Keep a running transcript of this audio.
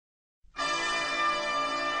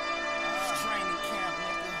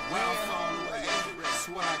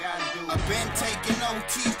I've been taking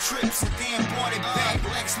OT trips and then brought it back.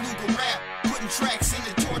 Lex Luger rap, putting tracks in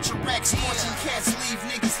the torture rack. Scorching cats leave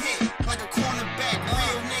niggas hit like a cornerback.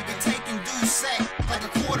 Real nigga taking dudes sack like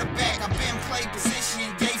a quarterback. I've been play position,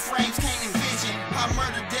 gay frames can't envision. I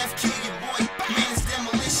murder, death, kill your boy, man it's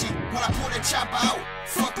demolition. When I pull that chopper out,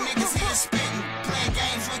 fuck niggas here spitting. Playing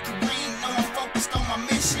games with Kareem, no I'm focused on my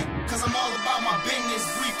mission. Cause I'm all about my business.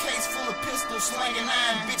 Briefcase full of pistols, slanging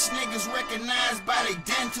iron. Bitch niggas recognized by they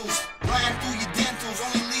dentals. Blind through your dentals,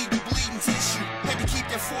 only leave the bleeding tissue. Had to keep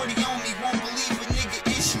that 40 on me, won't believe a nigga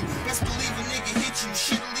issue. Best believe a nigga hit you,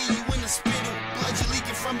 shit'll leave you in the spittle. Blood you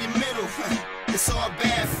leaking from your middle. It's all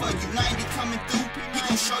bad for you. 90 coming through, he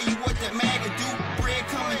gon' show you what that MAGA do. Bread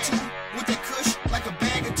coming too, with that kush like a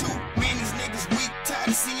bag or two. Man, these niggas weak, tired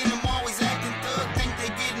of seeing them always acting thug. Think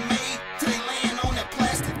they getting made till they laying on that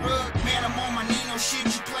plastic rug. Man, I'm on my Nino shit,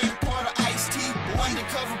 you play the part of Ice-T.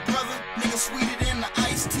 Undercover brother, nigga sweeter than the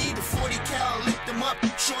iced tea. The 40 cal lift them up,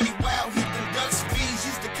 shorty wild, hit them ducks. Fiends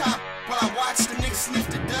used to cop while I watched the niggas sniff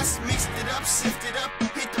the dust. Mixed it up, sifted up,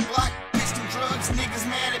 hit the block, pitched them drugs. Niggas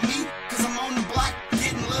mad at me, cause I'm on the block.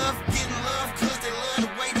 Getting love, cause they love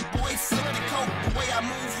the way the boy flip the coat. The way I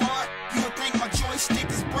move hard, you would think my joystick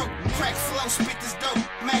is broke. Crack flow, spit this dope,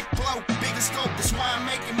 Mac blow, bigger scope. That's why I'm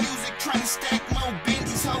making music, trying to stack more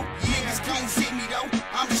bendies, ho. Niggas can't see me though,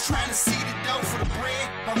 I'm just trying to see the dough for the bread.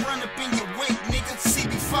 I run up in your weight, nigga,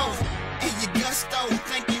 CB4. And your gusto,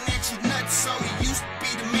 thinking that you nuts, so you used to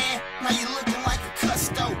be the man, now you looking like a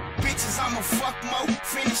custo. Bitches, I'm a fuck mo,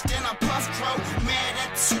 finished then I puff dro. Mad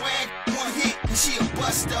at the swag, one hit, and she a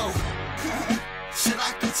busto. Should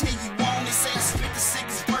I continue on? They say I spit the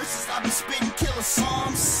sickest verses, I be spitting killer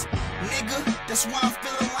songs. Nigga, that's why I'm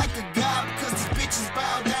feeling like a god, because these bitches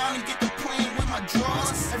bow down and get to playing with my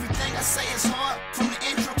drawers. Everything I say is hard, from the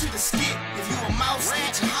intro to the skit. If you a mouse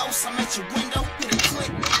at your house, I'm at your window, hit a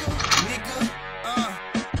click.